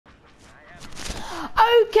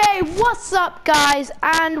Okay, what's up guys,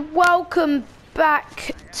 and welcome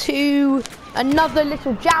back to another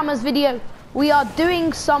little jammers video. We are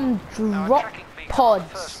doing some drop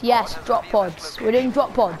pods. Yes, drop pods. We're doing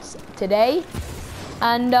drop pods today.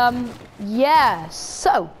 And yeah,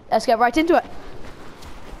 so let's get right into it.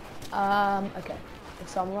 Okay,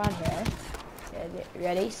 there's some around here.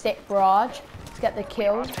 Ready? Stick barrage. Let's get the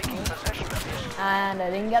kill. And I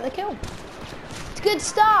didn't get the kill. It's a good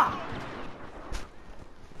start.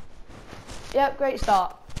 Yep, great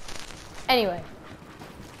start. Anyway,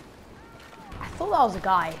 I thought that was a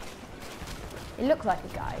guy. It looked like a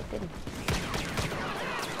guy, didn't it?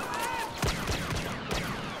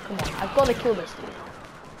 Come on, I've got to kill this dude.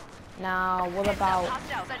 Now, what about...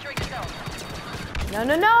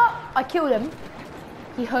 No! I killed him.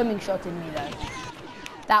 He homing shotted me though.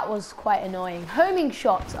 That was quite annoying. Homing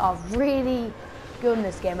shots are really good in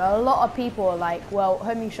this game. A lot of people are like, well,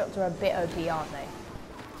 homing shots are a bit OP, aren't they?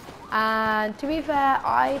 And to be fair,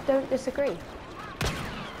 I don't disagree.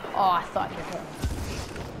 Oh, I thought I could hit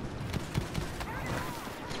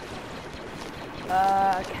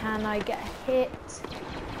him. Can I get hit?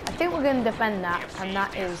 I think we're going to defend that, and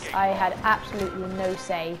that is, I had absolutely no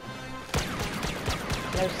say.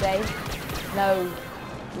 No say. No,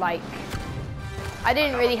 like, I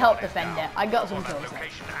didn't really help defend it. I got some kills there.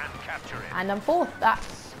 And I'm fourth.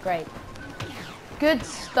 That's great. Good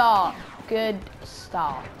start. Good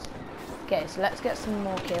start. Okay, so let's get some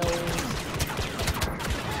more kills.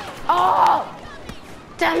 Oh!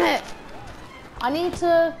 Damn it! I need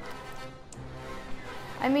to...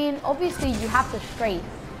 I mean, obviously you have to strafe,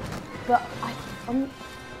 but I don't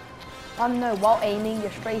know, while aiming,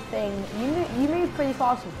 you're strafing. You move pretty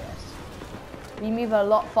fast with this. You move a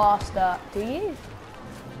lot faster, do you?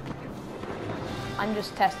 I'm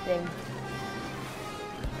just testing.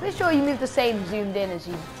 Pretty sure you move the same zoomed in as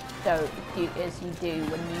you do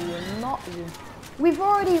when you're not zoomed. We've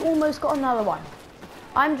already almost got another one.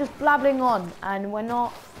 I'm just blabbling on, and we're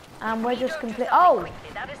not, and we're just complete. Oh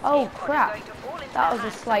crap! That was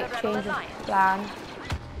a slight change of plan,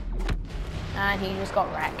 and he just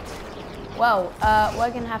got wrecked. Well,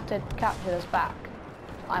 we're gonna have to capture this back.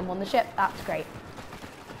 I'm on the ship. That's great.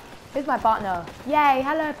 Who's my partner? Yay!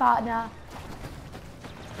 Hello, partner.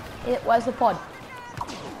 Where's the pod?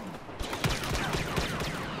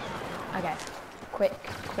 Okay, quick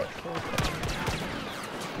kill.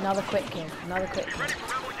 Another quick kill.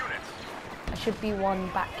 I should be one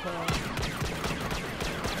back kill.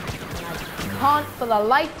 And I can't for the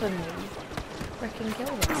life of me freaking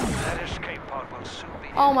kill them.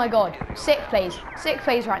 Oh my god, sick plays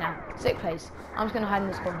right now. Sick plays. I'm just gonna hide in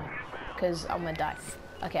this corner because I'm gonna die.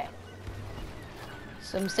 Okay.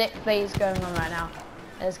 Some sick plays going on right now.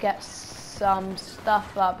 Let's get some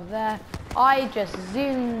stuff up there. I just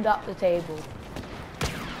zoomed up the table.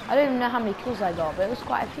 I don't even know how many kills I got, but it was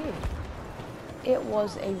quite a few. It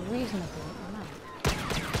was a reasonable amount.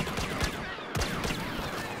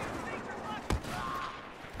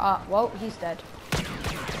 Ah, well, he's dead.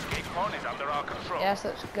 Yes,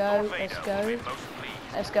 let's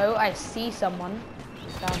go. I see someone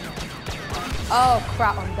down there. Oh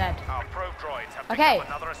crap, I'm dead. Okay.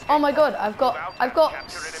 Oh my god, I've got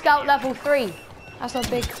scout level 3. That's not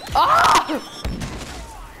big. Ah!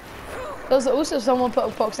 There's also someone put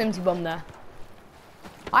a proximity bomb there.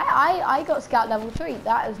 I got scout level 3.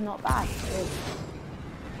 That is not bad. Really.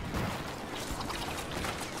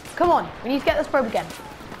 Come on, we need to get this probe again.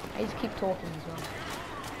 I need to keep talking as well.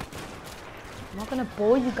 I'm not gonna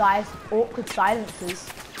bore you guys with awkward silences.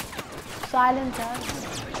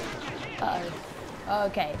 Silencers. Uh-oh.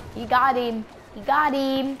 Okay, he got him.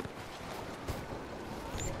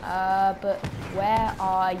 But where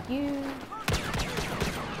are you?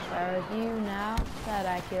 Where are you now that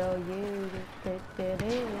I kill you?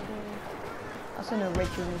 That's an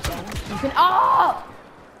original song. You can. Oh!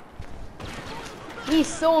 He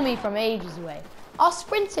saw me from ages away. Oh,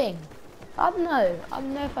 sprinting. I don't know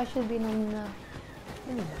if I should have been on the.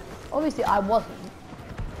 Obviously, I wasn't.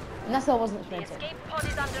 Unless I wasn't sprinting.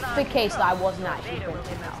 It's the case that I wasn't actually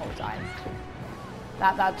sprinting that whole time.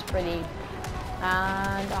 That's pretty.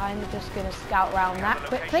 And I'm just gonna scout around that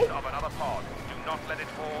quickly.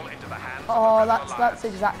 Oh, that's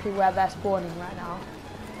exactly where they're spawning right now.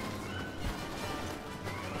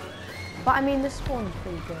 But I mean, this spawn is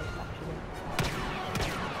pretty good actually.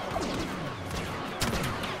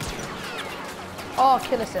 Oh,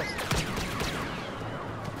 kill assist.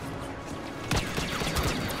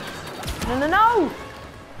 No!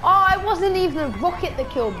 Oh, I wasn't even a rocket that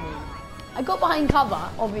killed me. I got behind cover,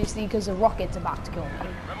 obviously, because a rocket's about to kill me.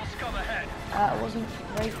 It wasn't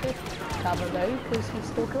very good cover though, because he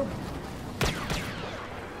still killed me.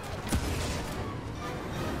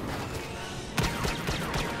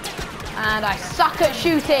 And I suck at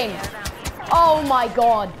shooting. Oh my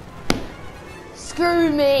god.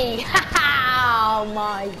 Screw me. Oh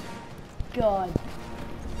my god.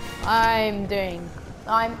 Oh, I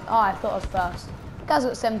thought I was first. The guy's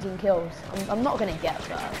got 17 kills. I'm not gonna get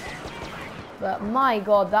first. But my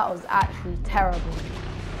god, that was actually terrible.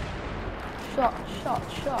 Shot.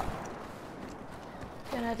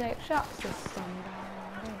 Gonna take shots this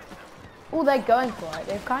somebody. Oh, they're going for it.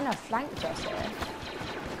 They've kind of flanked us here.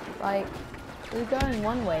 Like, we're going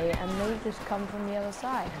one way and they just come from the other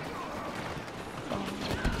side.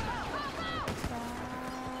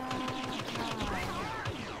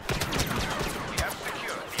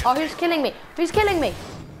 Oh, who's killing me? Who's killing me?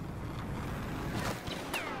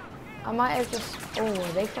 I might have just... Oh,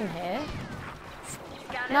 are they from here?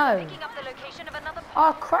 No.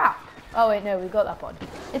 Oh, crap. Oh, wait, no, we got that pod.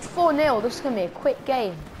 It's 4-0. This is going to be a quick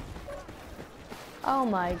game. Oh,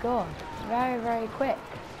 my God. Very, very quick.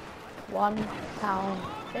 £1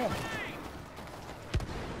 fish.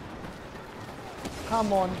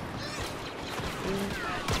 Come on.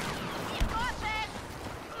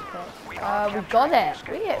 Okay. We got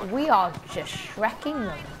it. We are just shrekking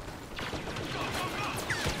them.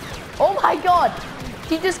 Oh my god!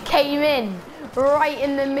 He just came in right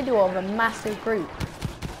in the middle of a massive group.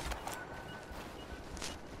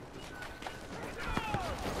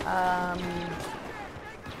 I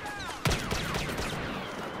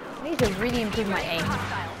need to really improve my aim.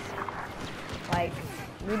 Like,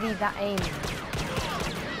 really that aim.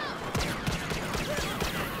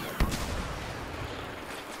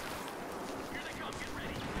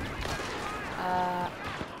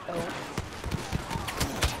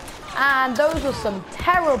 And those were some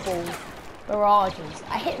terrible barrages.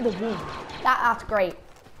 I hit the wall. That's great.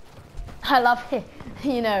 I love it.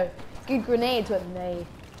 You know, good grenades when they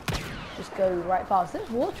just go right past. This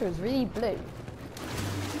water is really blue.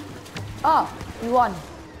 Ah, we won.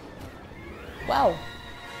 Well.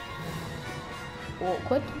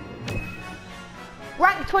 Awkward.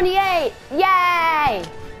 Rank 28! Yay!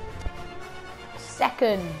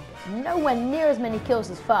 Second. Nowhere near as many kills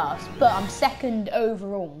as first, but I'm second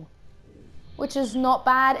overall. Which is not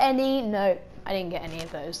bad. No, I didn't get any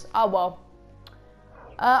of those. Oh well.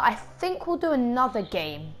 I think we'll do another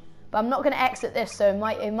game. But I'm not going to exit this, so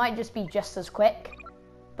it might just be just as quick.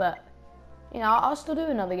 But, you know, I'll still do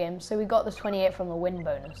another game. So we got this 28 from the win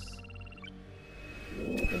bonus.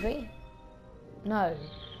 Did we? No.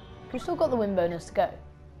 We still got the win bonus to go.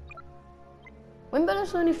 Win bonus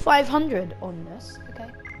is only 500 on this. Okay.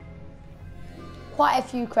 Quite a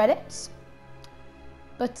few credits.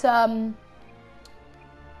 But,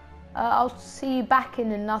 I'll see you back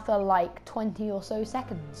in another, like, 20 or so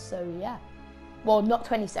seconds. So, yeah. Well, not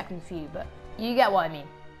 20 seconds for you, but you get what I mean.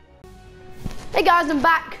 Hey guys, I'm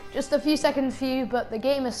back. Just a few seconds for you, but the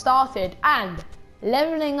game has started, and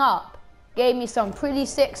leveling up gave me some pretty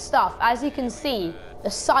sick stuff. As you can see, the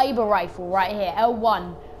cyber rifle right here,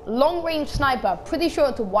 L1, long range sniper, pretty sure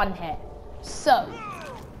it's a one hit. So,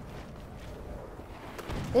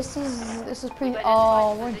 this is pretty.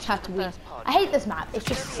 Oh, we're in Tatooine. I hate this map. It's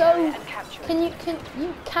just so.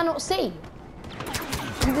 You cannot see.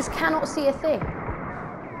 You just cannot see a thing.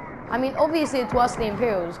 I mean, obviously it's worse than the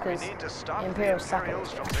Imperials because the Imperials suck at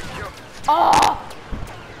this. Oh!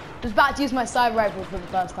 I was about to use my cyber rifle for the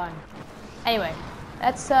first time. Anyway,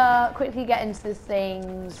 let's quickly get into the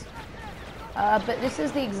things. But this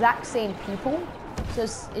is the exact same people, so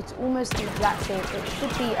it's almost the exact same. It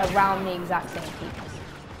should be around the exact same people.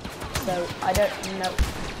 So I don't know.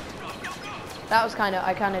 That was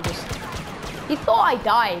I kind of just. He thought I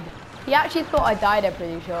died. He actually thought I died, I'm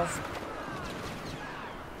pretty sure.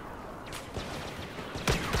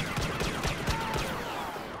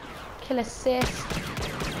 Kill assist.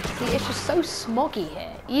 See, it's just so smoggy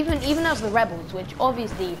here. Even as the rebels, which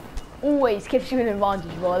obviously always gives you an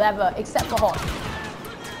advantage, whatever, except for hot.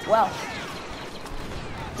 Well.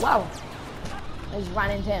 Wow. I just ran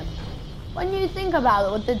into him. When you think about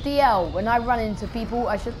it with the DL, when I run into people,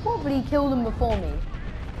 I should probably kill them before me.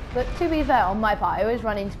 But to be fair, on my part, I always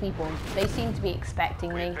run into people. They seem to be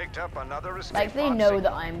expecting me. Like, they know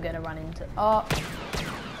that I'm going to run into... Oh.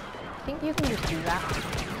 I think you can just do that.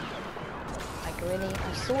 Like, really?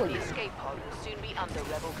 I saw you. The escape pod will soon be under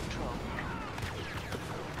rebel control.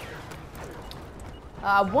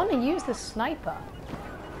 I want to use the sniper.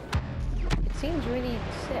 It seems really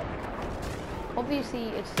sick. Obviously,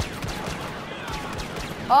 it's...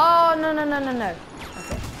 Oh, no.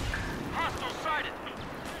 Okay.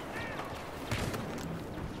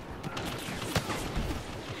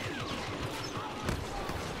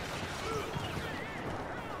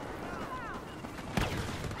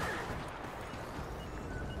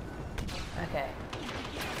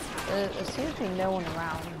 there seems to be no one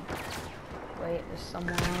around. Wait, there's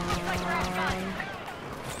someone.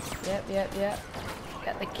 Yep.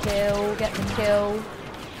 Get the kill.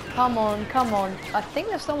 Come on. I think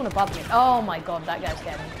there's someone above me. Oh my god, that guy's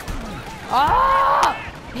getting me. Ah!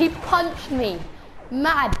 He punched me.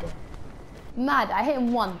 Mad. I hit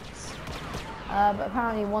him once. But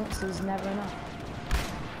apparently once is never enough.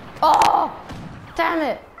 Oh! Damn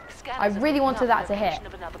it! I really wanted that to hit.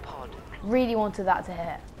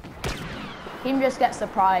 He just gets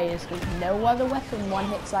surprised because no other weapon one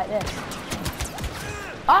hits like this.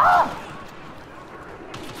 Ah!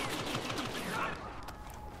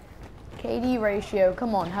 KD ratio,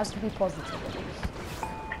 come on, has to be positive at least.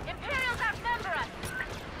 Imperials outnumber us.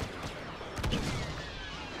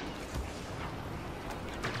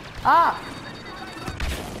 Ah!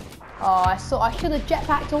 Oh, I should have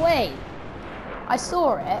jetpacked away. I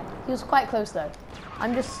saw it. He was quite close though.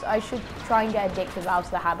 I should try and get addicted out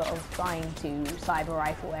of the habit of trying to cyber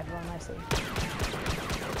rifle everyone I see.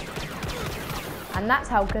 And that's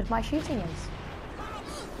how good my shooting is.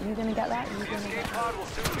 Are you gonna get that? Are you gonna get that?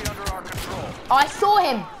 Oh, I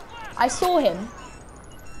saw him.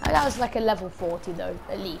 That was like a level 40 though,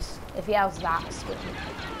 at least. If he has that, it's good.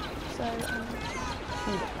 So,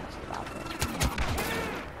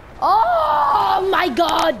 oh my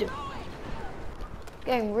god!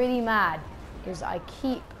 Getting really mad because I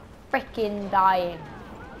keep freaking dying.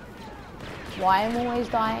 Why I'm always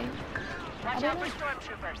dying? Watch out for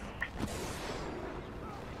stormtroopers.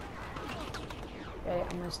 Okay,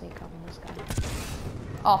 I'm gonna sneak up on this guy.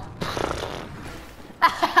 Oh.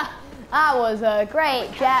 That was a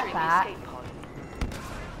great jetpack.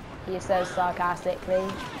 He says sarcastically.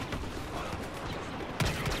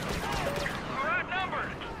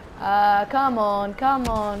 Come on.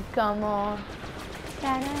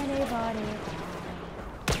 Can anybody?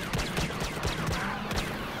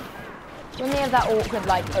 When they have that awkward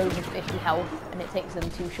like over 50 health and it takes them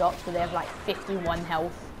 2 shots, but they have like 51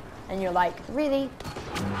 health, and you're like, really?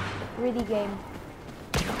 Really, game?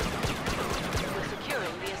 We're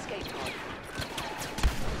securing the escape pod.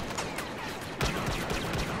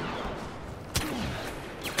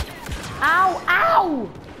 Ow!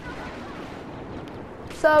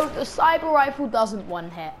 So the cyber rifle doesn't one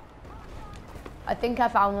hit. I think I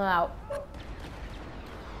found them out.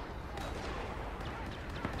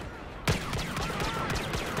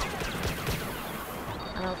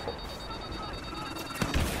 Yes.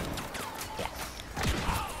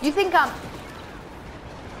 You think I'm...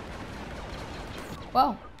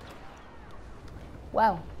 Well.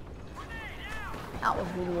 That was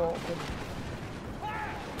really awkward.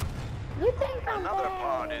 You think I'm... Another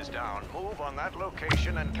pod is down. Move on that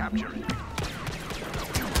location and capture it.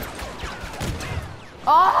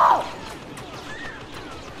 Oh!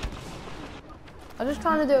 I was just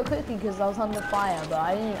trying to do it quickly because I was under fire, but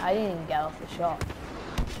I didn't even get off the shot.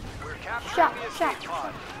 We're capturing Shot. the escape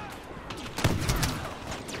pod.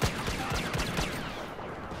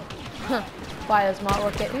 Fire smart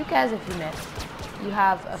rocket. Who cares if you miss? You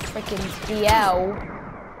have a freaking DL.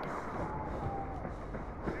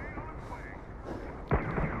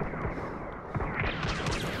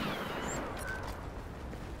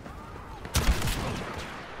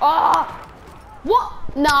 Oh! What?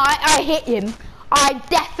 No, I hit him. I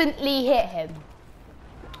definitely hit him.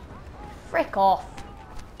 Frick off.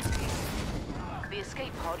 The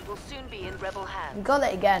escape pod will soon be in rebel hands. We got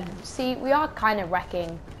it again. See, we are kind of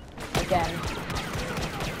wrecking again.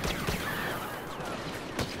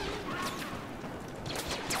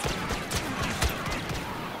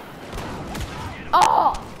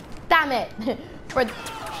 Oh! Damn it! For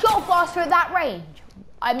so fast at that range.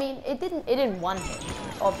 I mean, it didn't one hit,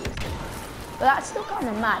 obviously. But that's still kind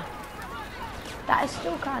of mad. That is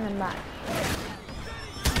still kind of mad.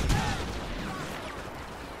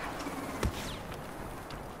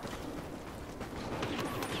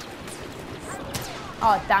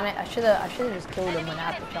 Oh damn it! I should have just killed him when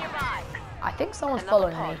I had the chance. I think someone's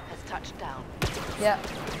following me. Has touched down. Yep.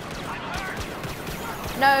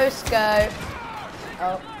 No scope.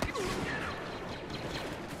 Oh.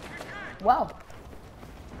 Well.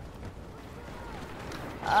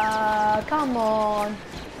 Come on.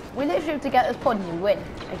 We literally have to get this pod and we win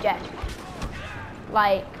again.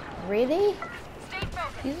 Like, really?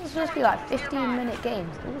 These are supposed to be like 15-minute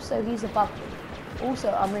games. Also, he's above me.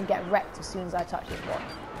 Also, I'm gonna get wrecked as soon as I touch this pod.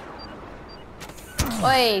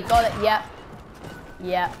 Oi, got it.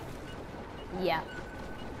 Yep.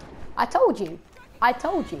 I told you.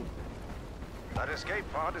 That escape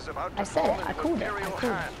pod is about to I said fall it. I into called it. Imperial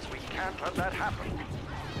hands. We can't let that happen.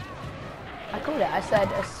 I called it. I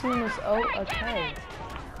said as soon as... Oh, okay.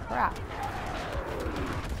 Crap.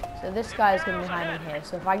 So this guy's gonna be hiding here.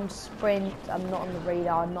 So if I can sprint, I'm not on the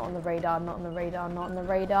radar, not on the radar, not on the radar, not on the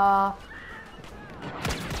radar.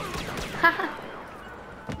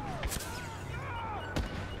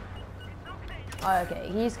 Okay,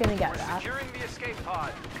 he's gonna get that. Securing the escape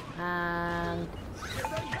pod. And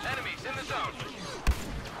Enemies in the zone.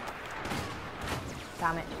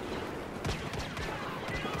 damn it.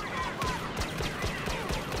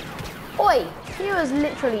 Oi! He was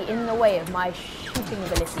literally in the way of my shooting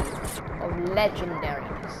ability of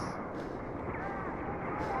legendariness.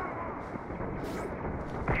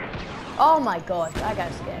 Oh my god, that guy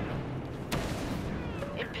scared me.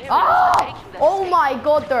 Oh my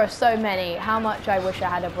god, there are so many. How much I wish I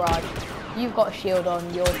had a barrage. You've got a shield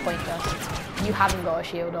on, you're pointless. You haven't got a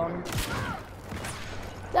shield on.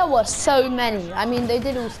 There were so many. I mean, they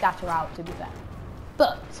did all scatter out, to be fair.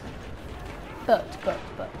 But.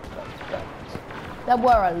 There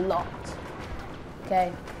were a lot.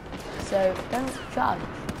 Okay? So, don't judge.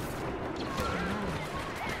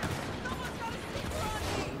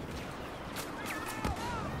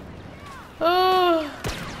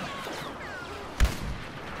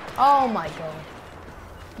 Oh my god.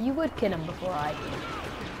 You would kill him before I did.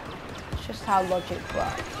 It's just how logic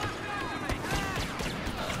works.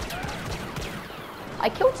 I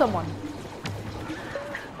killed someone.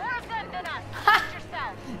 Ha!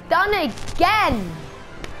 Done again!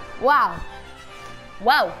 Wow.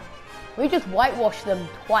 Well, we just whitewashed them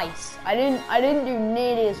twice. I didn't do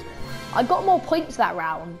nearly as... I got more points that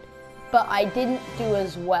round, but I didn't do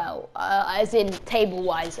as well. As in,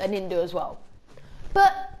 table-wise, I didn't do as well.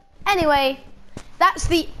 But anyway, that's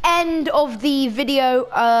the end of the video.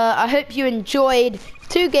 I hope you enjoyed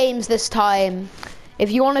 2 games this time. If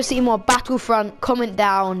you want to see more Battlefront, comment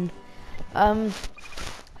down.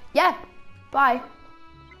 Yeah, bye.